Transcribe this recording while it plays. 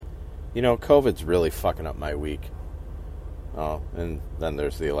You know, COVID's really fucking up my week. Oh, and then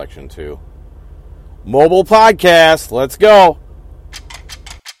there's the election, too. Mobile podcast. Let's go.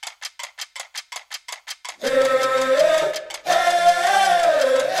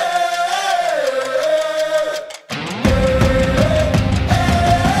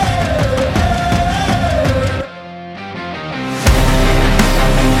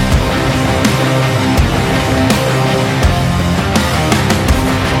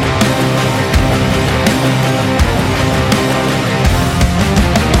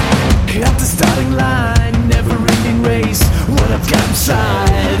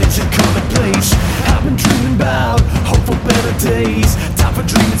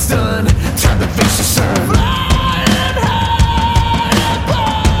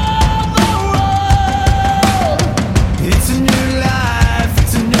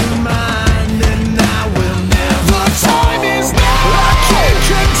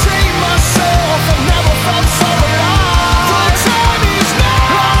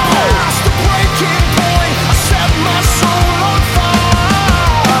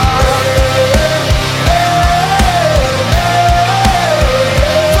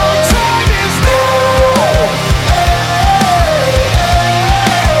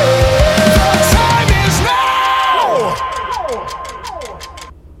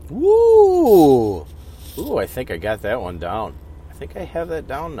 I think I got that one down. I think I have that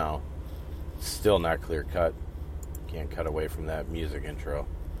down now. Still not clear cut. Can't cut away from that music intro.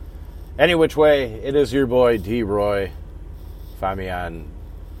 Any which way, it is your boy D-Roy. Find me on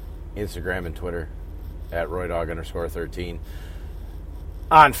Instagram and Twitter at RoyDog_13.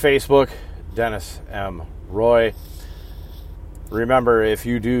 On Facebook, Dennis M. Roy. Remember, if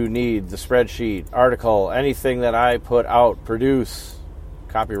you do need the spreadsheet, article, anything that I put out, produce,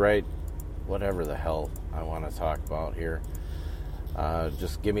 copyright, whatever the hell I want to talk about here,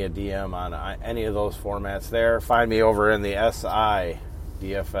 just give me a DM on any of those formats there. Find me over in the SI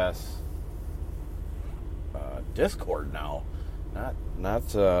DFS Discord now. Not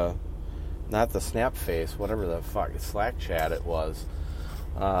the Snap Face, whatever the fuck Slack chat it was.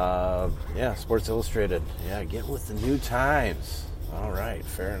 Yeah, Sports Illustrated. Yeah, get with the new times. All right,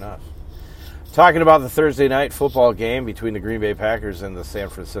 fair enough. Talking about the Thursday night football game between the Green Bay Packers and the San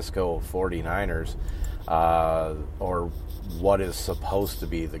Francisco 49ers, or what is supposed to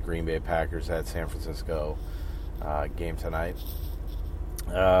be the Green Bay Packers at San Francisco game tonight.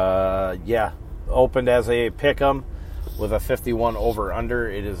 Yeah, opened as a pick'em with a 51 over-under.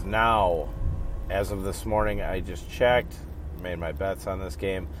 It is now, as of this morning, I just checked, made my bets on this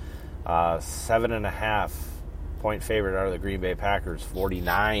game, 7.5 point favorite are the Green Bay Packers.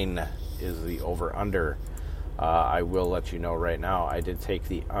 49 is the over-under. I will let you know right now, I did take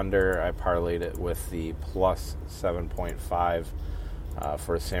the under. I parlayed it with the plus 7.5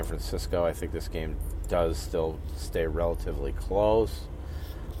 for San Francisco. I think this game does still stay relatively close.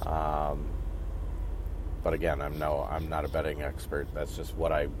 But again, I'm not a betting expert. That's just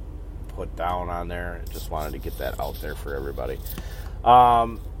what I put down on there. I just wanted to get that out there for everybody.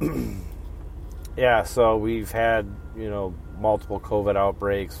 Yeah, so we've had, multiple COVID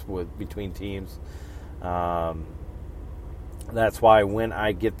outbreaks between teams. That's why when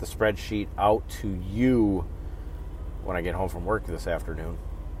I get the spreadsheet out to you when I get home from work this afternoon,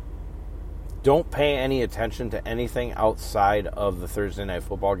 don't pay any attention to anything outside of the Thursday night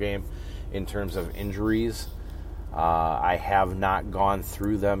football game in terms of injuries. I have not gone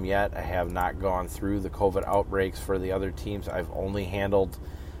through them yet. I have not gone through the COVID outbreaks for the other teams. I've only handled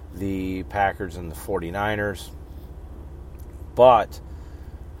the Packers and the 49ers. But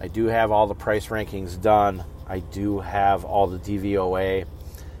I do have all the price rankings done. I do have all the DVOA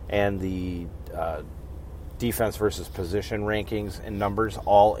and the defense versus position rankings and numbers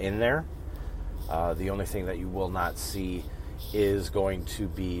all in there. The only thing that you will not see is going to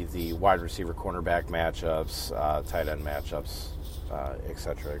be the wide receiver cornerback matchups, tight end matchups, et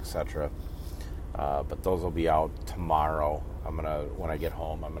cetera, but those will be out tomorrow. When I get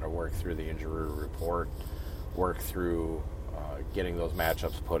home, I'm gonna work through the injury report, work through getting those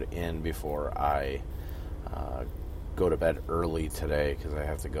matchups put in before I go to bed early today, because I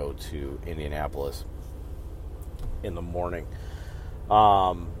have to go to Indianapolis in the morning.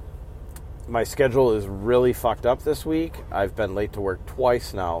 My schedule is really fucked up this week. I've been late to work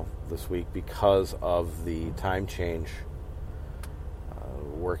twice now this week because of the time change,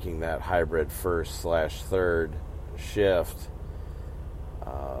 working that hybrid 1st/3rd shift.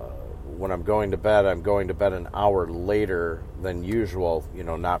 When I'm going to bed an hour later than usual,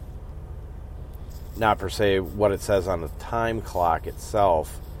 not per se what it says on the time clock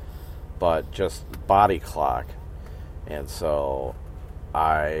itself, but just body clock. And so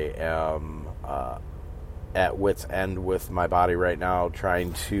I am at wit's end with my body right now,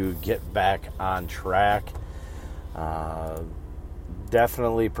 trying to get back on track.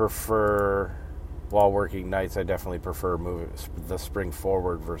 Definitely prefer, while working nights, I definitely prefer moving the spring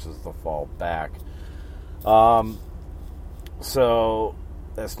forward versus the fall back. So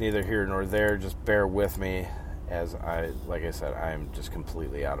that's neither here nor there. Just bear with me, as like I said, I'm just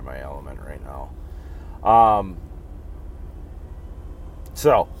completely out of my element right now.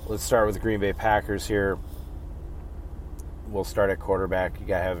 So let's start with the Green Bay Packers here. We'll start at quarterback. You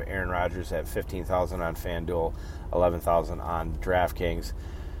got to have Aaron Rodgers at $15,000 on FanDuel, $11,000 on DraftKings,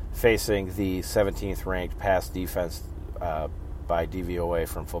 facing the 17th ranked pass defense by DVOA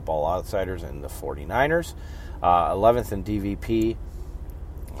from Football Outsiders and the 49ers. 11th in DVP,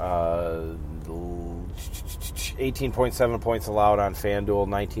 18.7 points allowed on FanDuel,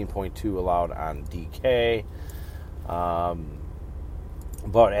 19.2 allowed on DK.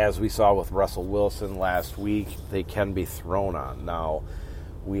 But as we saw with Russell Wilson last week, they can be thrown on. Now,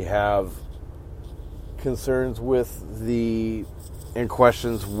 we have concerns and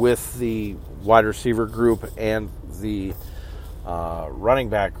questions with the wide receiver group and the running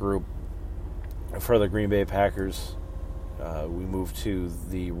back group for the Green Bay Packers. We move to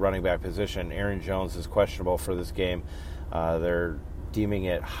the running back position. Aaron Jones is questionable for this game. They're deeming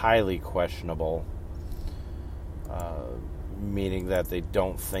it highly questionable, meaning that they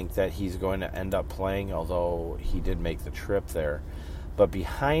don't think that he's going to end up playing, although he did make the trip there. But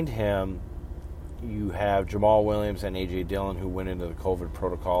behind him, you have Jamal Williams and A.J. Dillon, who went into the COVID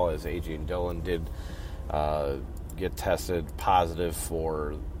protocol, as A.J. Dillon did get tested positive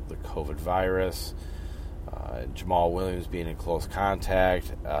for the COVID virus. Jamal Williams being in close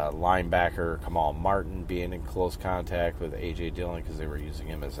contact, linebacker Kamal Martin being in close contact with A.J. Dillon because they were using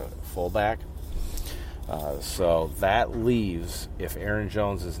him as a fullback. So that leaves, if Aaron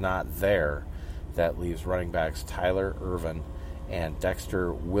Jones is not there, that leaves running backs Tyler Ervin and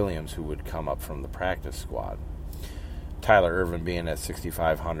Dexter Williams, who would come up from the practice squad. Tyler Ervin being at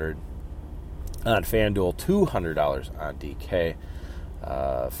 $6,500 on FanDuel, $200 on DK,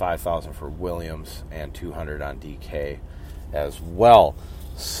 $5,000 for Williams, and $200 on DK as well.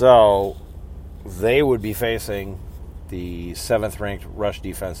 So they would be facing the 7th-ranked rush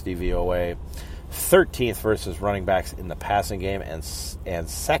defense DVOA, 13th versus running backs in the passing game, and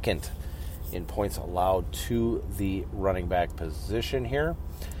second in points allowed to the running back position here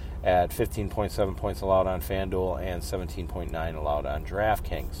at 15.7 points allowed on FanDuel and 17.9 allowed on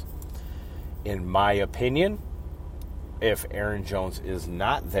DraftKings. In my opinion, if Aaron Jones is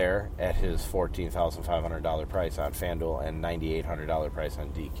not there at his $14,500 price on FanDuel and $9,800 price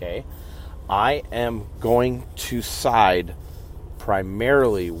on DK, I am going to side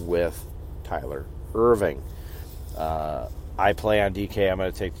primarily with Tyler Irving. I play on DK. I'm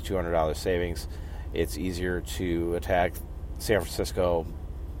going to take the $200 savings. It's easier to attack San Francisco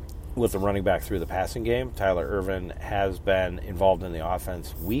with the running back through the passing game. Tyler Irvin has been involved in the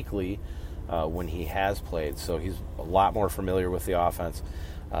offense weekly when he has played, so he's a lot more familiar with the offense.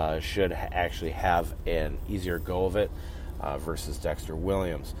 Should actually have an easier go of it versus Dexter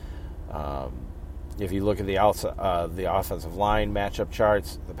Williams. If you look at the offensive line matchup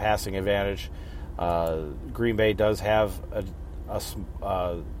charts, the passing advantage, Green Bay does have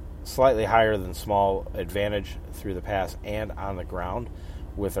a slightly higher than small advantage through the pass and on the ground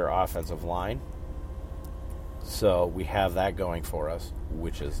with their offensive line. So we have that going for us,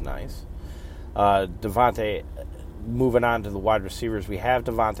 which is nice. Devontae, moving on to the wide receivers, we have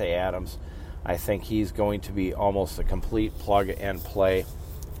Devontae Adams. I think he's going to be almost a complete plug-and-play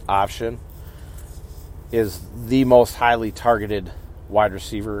option. Is the most highly targeted wide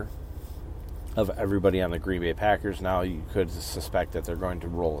receiver of everybody on the Green Bay Packers. Now, you could suspect that they're going to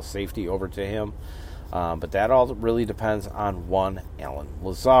roll a safety over to him. But that all really depends on one Allen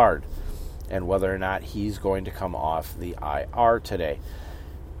Lazard and whether or not he's going to come off the IR today.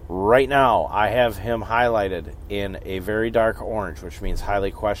 Right now, I have him highlighted in a very dark orange, which means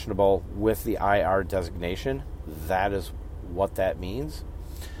highly questionable with the IR designation. That is what that means.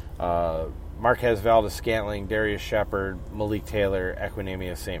 Marquez Valdes-Scantling, Darius Shepard, Malik Taylor,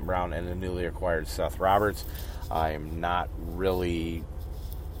 Equanimeous St. Brown, and the newly acquired Seth Roberts, I'm not really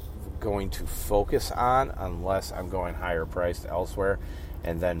going to focus on unless I'm going higher priced elsewhere.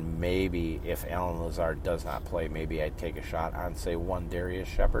 And then maybe if Allen Lazard does not play, maybe I'd take a shot on, say, one Darius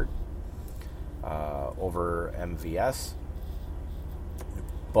Shepard over MVS.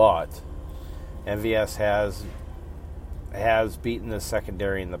 But MVS has beaten the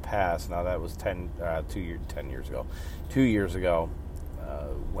secondary in the past. Now, that was 2 years ago. 2 years ago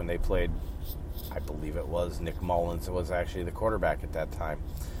when they played I believe it was Nick Mullins was actually the quarterback at that time.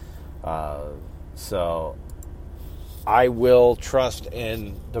 So I will trust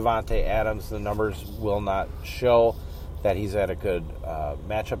in Davante Adams. The numbers will not show that he's at a good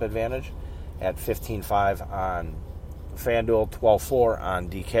matchup advantage at 15-5 on FanDuel, 12-4 on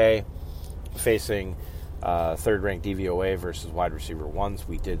DK, facing third-ranked DVOA versus wide receiver ones.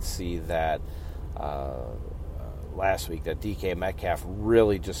 We did see that last week that DK Metcalf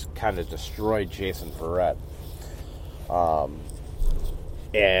really just kind of destroyed Jason Verrett.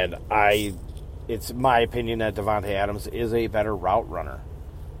 And it's my opinion that Davante Adams is a better route runner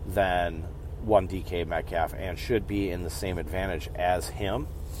than one DK Metcalf and should be in the same advantage as him.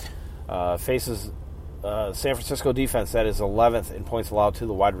 Faces San Francisco defense that is 11th in points allowed to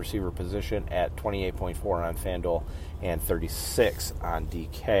the wide receiver position at 28.4 on FanDuel and 36 on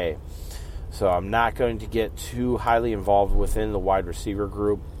DK. So I'm not going to get too highly involved within the wide receiver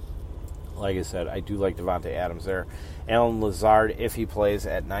group. Like I said, I do like Davante Adams there. Allen Lazard, if he plays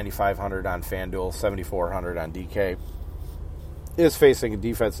at 9,500 on FanDuel, 7,400 on DK, is facing a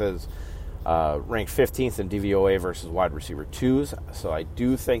defense that is ranked 15th in DVOA versus wide receiver 2s. So I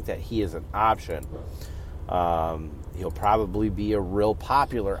do think that he is an option. He'll probably be a real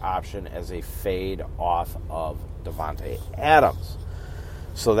popular option as a fade off of Davante Adams.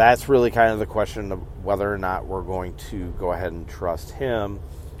 So that's really kind of the question of whether or not we're going to go ahead and trust him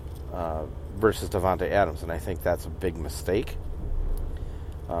versus Davante Adams. And I think that's a big mistake.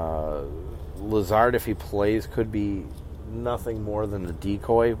 Lazard, if he plays, could be nothing more than the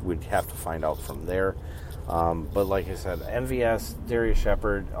decoy. We'd have to find out from there. But like I said, MVS, Darius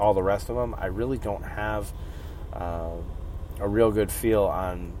Shepard, all the rest of them, I really don't have a real good feel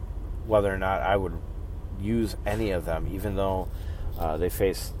on whether or not I would use any of them, even though they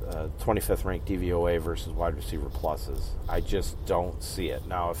face 25th ranked DVOA versus wide receiver pluses. I just don't see it.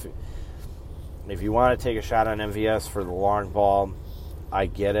 Now, if you want to take a shot on MVS for the long ball, I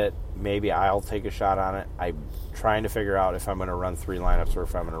get it. Maybe I'll take a shot on it. I'm trying to figure out if I'm going to run 3 lineups or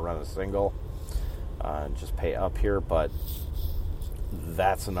if I'm going to run a single and just pay up here. But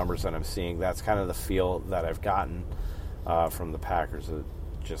that's the numbers that I'm seeing. That's kind of the feel that I've gotten from the Packers.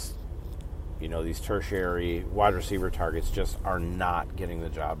 Just, these tertiary wide receiver targets just are not getting the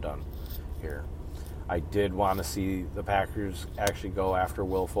job done here. I did want to see the Packers actually go after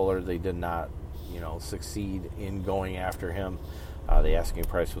Will Fuller. They did not, succeed in going after him. The asking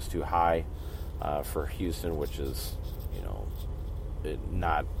price was too high for Houston, which is,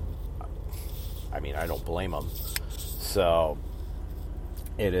 not. I mean, I don't blame them. So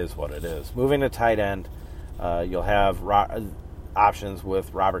it is what it is. Moving to tight end, you'll have options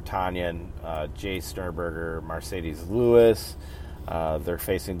with Robert Tonyan, Jay Sternberger, Mercedes Lewis. They're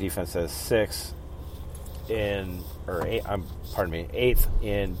facing defense as 8th in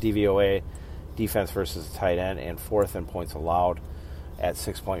DVOA defense versus tight end, and 4th in points allowed at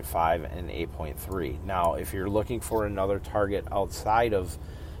 6.5 and 8.3. Now, if you're looking for another target outside of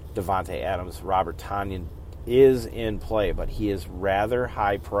Davante Adams, Robert Tonyan is in play, but he is rather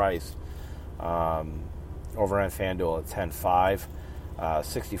high priced over on FanDuel at 10.5.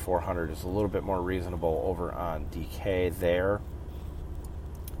 6,400 is a little bit more reasonable over on DK there.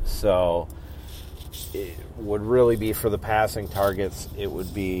 So it would really be for the passing targets. It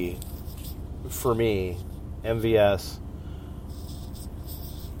would be, for me, MVS,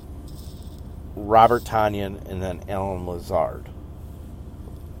 Robert Tonyan, and then Allen Lazard.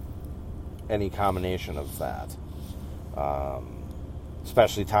 Any combination of that.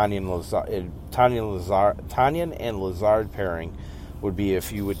 Especially Tonyan and Lazard pairing would be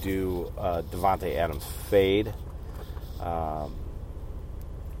if you would do Davante Adams fade.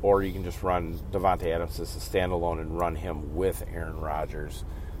 Or you can just run Davante Adams as a standalone and run him with Aaron Rodgers,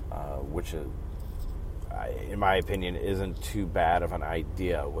 which is, in my opinion, isn't too bad of an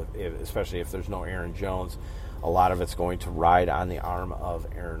idea, especially if there's no Aaron Jones. A lot of it's going to ride on the arm of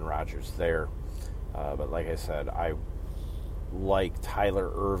Aaron Rodgers there. But like I said, I like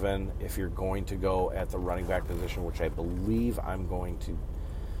Tyler Ervin if you're going to go at the running back position, which I believe I'm going to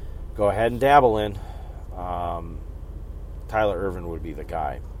go ahead and dabble in. Tyler Ervin would be the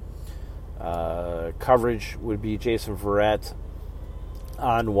guy. Coverage would be Jason Verrett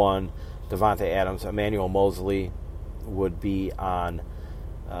on one, Davante Adams. Emmanuel Mosley would be on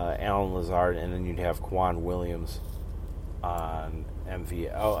Allen Lazard, and then you'd have Quan Williams on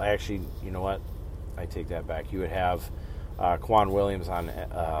MV. Oh, actually, you know what? I take that back. You would have Quan Williams on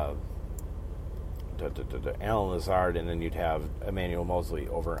Allen Lazard, and then you'd have Emmanuel Mosley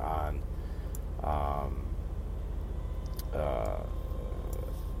over on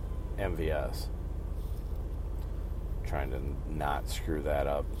MVS. Trying to not screw that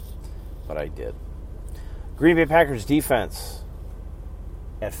up. but I did. Green Bay Packers defense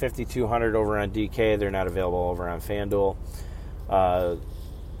at 5,200 over on DK. They're not available over on FanDuel.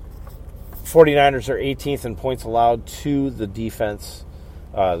 49ers are 18th in points allowed to the defense,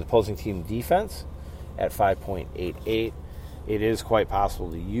 the opposing team defense, at 5.88. It is quite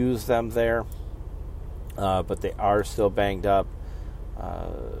possible to use them there, but they are still banged up.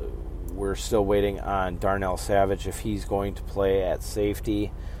 We're still waiting on Darnell Savage if he's going to play at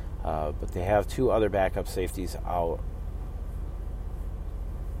safety, but they have two other backup safeties out.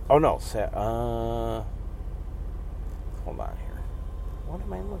 Oh, no. Hold on here. What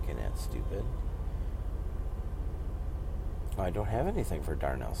am I looking at, stupid? Oh, I don't have anything for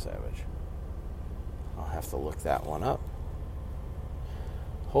Darnell Savage. I'll have to look that one up.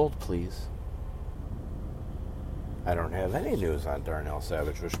 Hold, please. I don't have any news on Darnell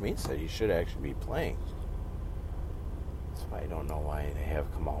Savage, which means that he should actually be playing. That's why I don't know why they have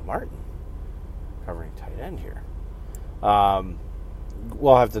Kamal Martin covering tight end here.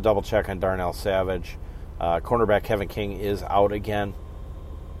 We'll have to double check on Darnell Savage. Cornerback Kevin King is out again.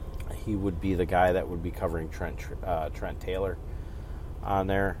 He would be the guy that would be covering Trent Taylor on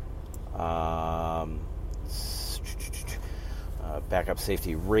there. Backup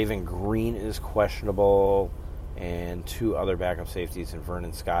safety Raven Green is questionable, and two other backup safeties in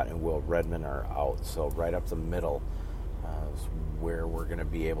Vernon Scott and Will Redmond are out. So right up the middle is where we're going to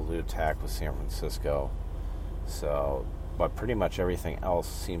be able to attack with San Francisco. So, but pretty much everything else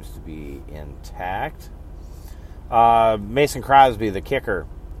seems to be intact. Mason Crosby, the kicker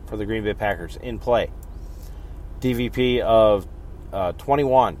for the Green Bay Packers, in play. DVP of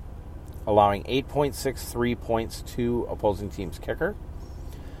 21, allowing 8.63 points to opposing team's kicker.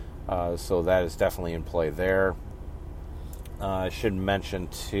 So that is definitely in play there. I should mention,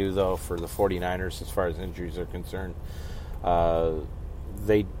 too, though, for the 49ers, as far as injuries are concerned,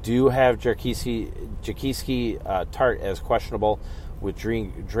 they do have Jaquiski Tart as questionable, with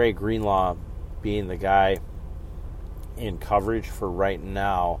Dre Greenlaw being the guy in coverage for right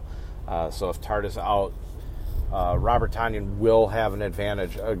now. So if Tart is out, Robert Tonyan will have an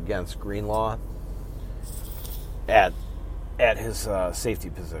advantage against Greenlaw at his safety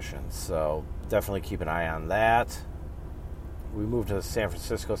position. So definitely keep an eye on that. We move to the San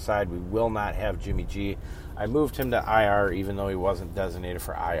Francisco side. We will not have Jimmy G. I moved him to IR even though he wasn't designated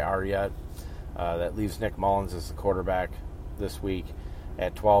for IR yet. That leaves Nick Mullins as the quarterback this week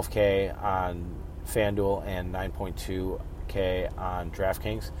at $12K on FanDuel and $9.2K on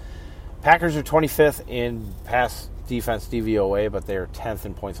DraftKings. Packers are 25th in pass defense DVOA, but they are 10th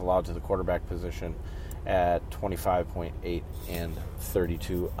in points allowed to the quarterback position at 25.8 and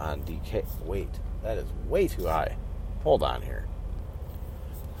 32 on DK. Wait, that is way too high. Hold on here.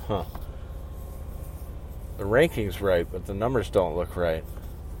 The ranking's right, but the numbers don't look right.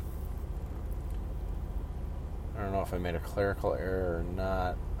 I don't know if I made a clerical error or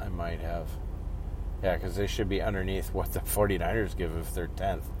not. I might have. Yeah, because they should be underneath what the 49ers give if they're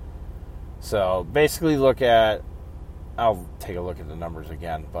 10th. So basically I'll take a look at the numbers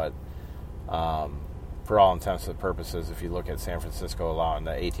again, but for all intents and purposes, if you look at San Francisco allowing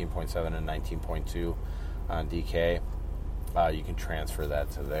the 18.7 and 19.2 on DK, you can transfer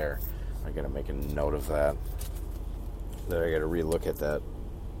that to there. I got to make a note of that. Then I got to relook at that.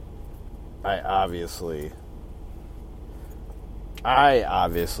 I obviously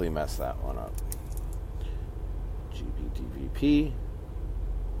messed that one up. GPDVP.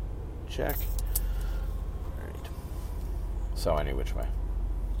 Check. All right. So any which way.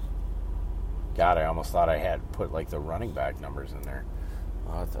 God, I almost thought I had put like the running back numbers in there.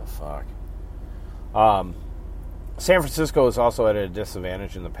 What the fuck? San Francisco is also at a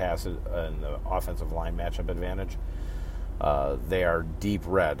disadvantage in the offensive line matchup advantage. They are deep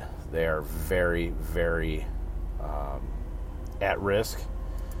red. They are very, very at risk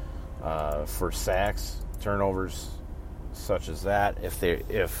for sacks, turnovers, such as that.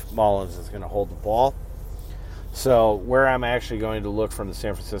 If Mullins is going to hold the ball. So where I'm actually going to look from the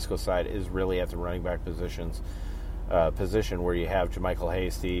San Francisco side is really at the running back position where you have JaMychal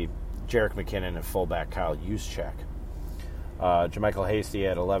Hasty, Jerick McKinnon, and fullback Kyle Juszczyk. JaMychal Hasty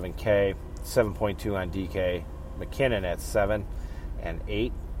at 11K, 7.2 on DK. McKinnon at 7 and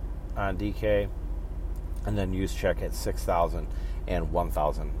 8 on DK. And then Juszczyk at 6,000 and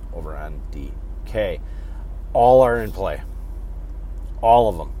 1,000 over on DK. All are in play. All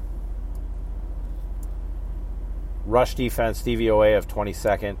of them. Rush defense, DVOA of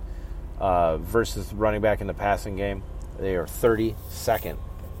 22nd versus running back in the passing game. They are 32nd.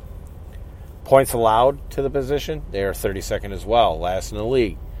 Points allowed to the position, they are 32nd as well, last in the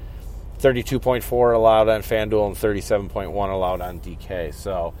league. 32.4 allowed on FanDuel and 37.1 allowed on DK.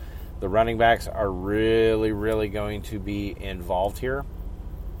 So The running backs are really, really going to be involved here.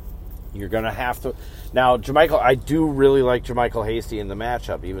 You're going to have to... Now, I do really like Jermichael Hasty in the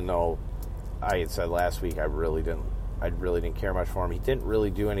matchup, even though I had said last week I really didn't care much for him. He didn't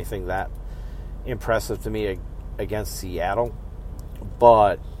really do anything that impressive to me against Seattle,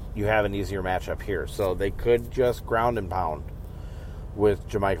 but you have an easier matchup here. So they could just ground and pound with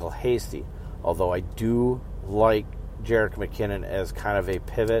Jermichael Hasty, although I do like Jerick McKinnon as kind of a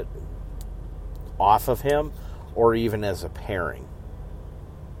pivot off of him, or even as a pairing.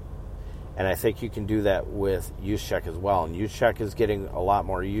 And I think you can do that with Juszczyk as well. And Juszczyk is getting a lot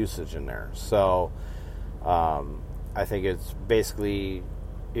more usage in there. So I think it's basically,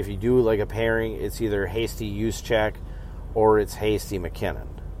 if you do like a pairing, it's either Hasty Juszczyk or it's Hasty McKinnon.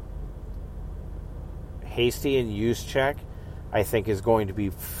 Hasty and Juszczyk, I think, is going to be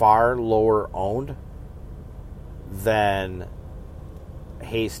far lower owned than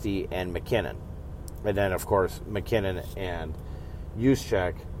Hasty and McKinnon. And then, of course, McKinnon and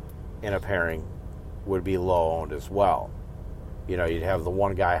Juszczyk in a pairing would be low owned as well. You know, you'd have the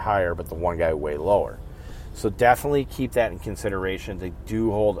one guy higher, but the one guy way lower. So definitely keep that in consideration. They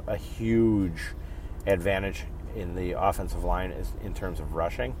do hold a huge advantage in the offensive line in terms of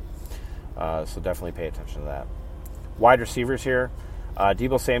rushing. So definitely pay attention to that. Wide receivers here.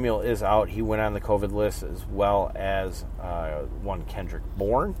 Deebo Samuel is out. He went on the COVID list, as well as one Kendrick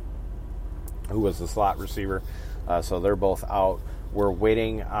Bourne, who was the slot receiver. So they're both out. We're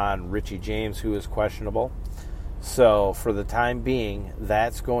waiting on Richie James, who is questionable. So for the time being,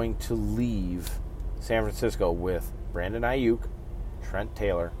 that's going to leave San Francisco with Brandon AIYUK, Trent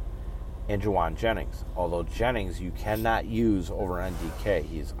Taylor, and Juwan Jennings. Although Jennings you cannot use over on DK.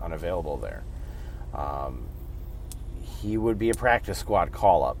 He's unavailable there. He would be a practice squad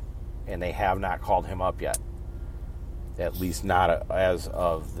call-up, and they have not called him up yet. At least not as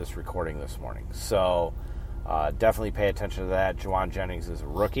of this recording this morning. So definitely pay attention to that. Juwan Jennings is a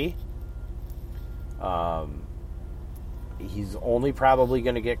rookie. He's only probably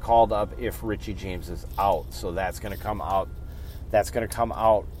going to get called up if Richie James is out. So that's going to come out. That's going to come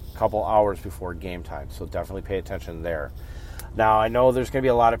out a couple hours before game time. So definitely pay attention there. Now, I know there's going to be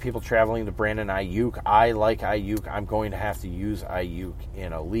a lot of people traveling to Brandon AIYUK. I like AIYUK. I'm going to have to use AIYUK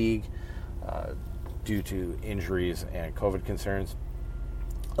in a league due to injuries and COVID concerns.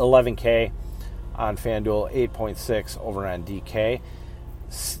 11K on FanDuel, 8.6 over on DK.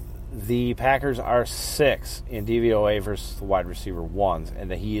 The Packers are 6 in DVOA versus the wide receiver ones,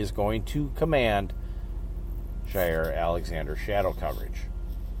 and that he is going to command Jair Alexander shadow coverage.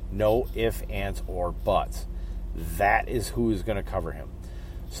 No ifs, ands, or buts. That is who is going to cover him.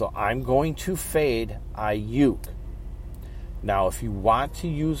 So I'm going to fade AIYUK. Now, if you want to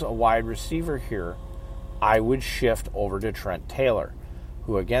use a wide receiver here, I would shift over to Trent Taylor,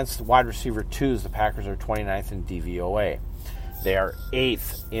 who against wide receiver 2s, the Packers are 29th in DVOA. They are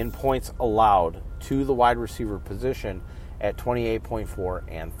 8th in points allowed to the wide receiver position at 28.4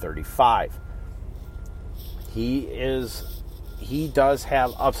 and 35. He does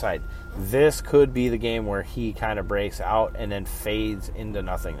have upside. This could be the game where he kind of breaks out and then fades into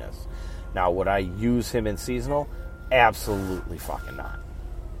nothingness. Now, would I use him in seasonal? Absolutely fucking not.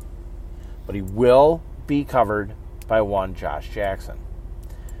 But he will be covered by one Josh Jackson.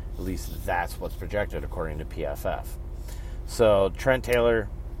 At least that's what's projected according to PFF. So Trent Taylor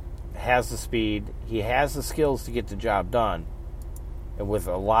has the speed. He has the skills to get the job done. And with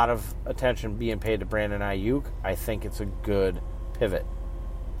a lot of attention being paid to Brandon AIYUK, I think it's a good pivot.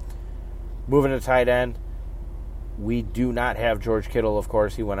 Moving to tight end, we do not have George Kittle, of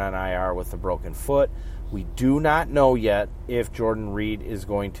course. He went on IR with a broken foot. We do not know yet if Jordan Reed is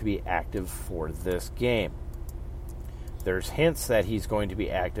going to be active for this game. There's hints that he's going to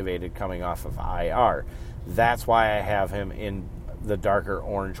be activated coming off of IR. That's why I have him in the darker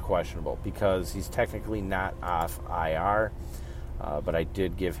orange questionable, because he's technically not off IR, but I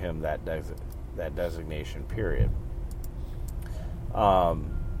did give him that designation period.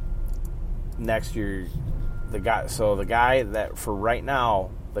 Next year, the guy that for right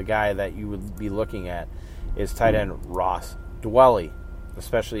now, the guy that you would be looking at is tight end Ross Dwelley,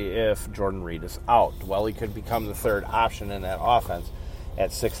 especially if Jordan Reed is out. Dwelley could become the third option in that offense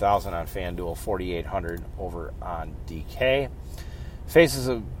at 6,000 on FanDuel, 4,800 over on DK. Faces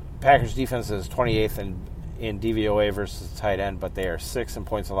of Packers defense is 28th in DVOA versus tight end, but they are 6th in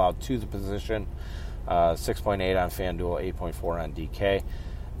points allowed to the position, 6.8 on FanDuel, 8.4 on DK.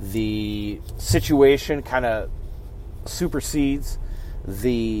 The situation kind of supersedes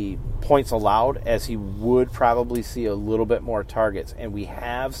the points allowed, as he would probably see a little bit more targets. And we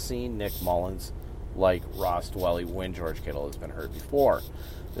have seen Nick Mullins like Ross Dwelley when George Kittle has been hurt before.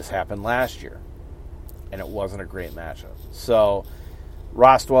 This happened last year, and it wasn't a great matchup. So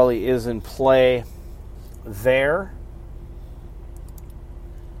Ross Dwelly is in play there.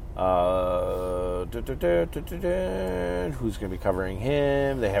 Who's going to be covering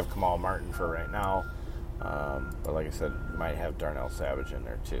him? They have Kamal Martin for right now. But like I said, you might have Darnell Savage in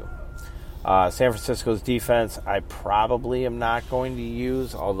there too. San Francisco's defense, I probably am not going to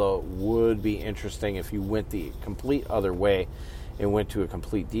use, although it would be interesting if you went the complete other way and went to a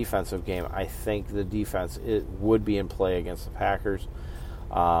complete defensive game. I think the defense would be in play against the Packers.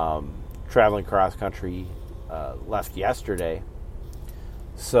 Traveling cross-country left yesterday.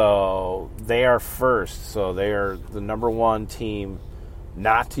 So they are first. So they are the number one team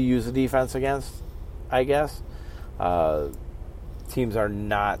not to use the defense against, I guess. Teams are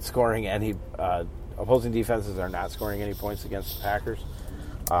not scoring any, opposing defenses are not scoring any points against the Packers.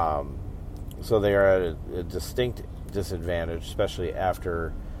 So they are at a distinct disadvantage, especially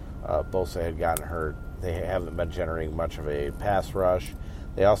after Bosa had gotten hurt. They haven't been generating much of a pass rush.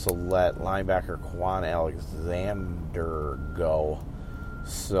 They also let linebacker Quan Alexander go.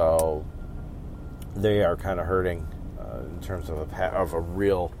 So they are kind of hurting in terms of a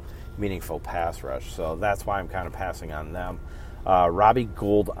real meaningful pass rush. So that's why I'm kind of passing on them. Robbie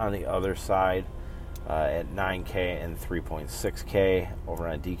Gould on the other side at 9K and 3.6K over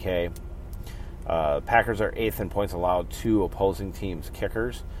on DK. Packers are 8th in points allowed to opposing teams'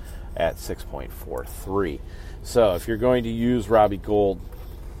 kickers at 6.43. So if you're going to use Robbie Gould,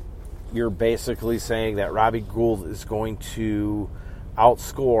 you're basically saying that Robbie Gould is going to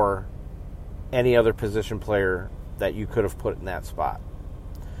outscore any other position player that you could have put in that spot.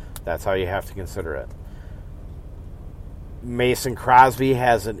 That's how you have to consider it. Mason Crosby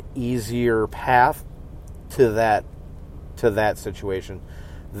has an easier path to that situation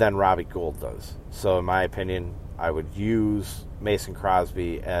than Robbie Gould does. So in my opinion, I would use Mason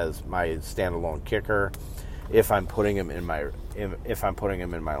Crosby as my standalone kicker if I'm putting him in my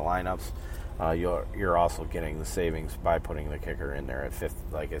lineups. You're also getting the savings by putting the kicker in there at 50,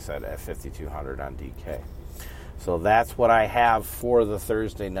 like I said, at 5,200 on DK. So that's what I have for the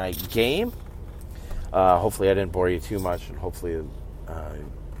Thursday night game. Hopefully I didn't bore you too much, and hopefully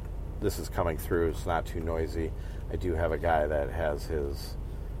this is coming through. It's not too noisy. I do have a guy that has his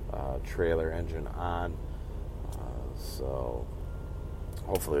trailer engine on, so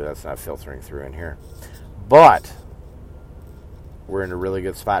hopefully that's not filtering through in here. But we're in a really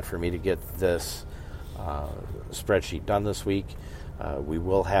good spot for me to get this spreadsheet done this week. We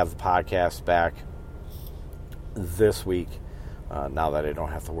will have the podcast back this week, now that I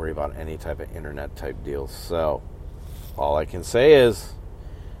don't have to worry about any type of internet type deals. So all I can say is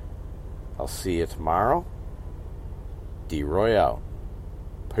I'll see you tomorrow. D-Roy out.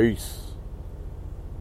 Peace.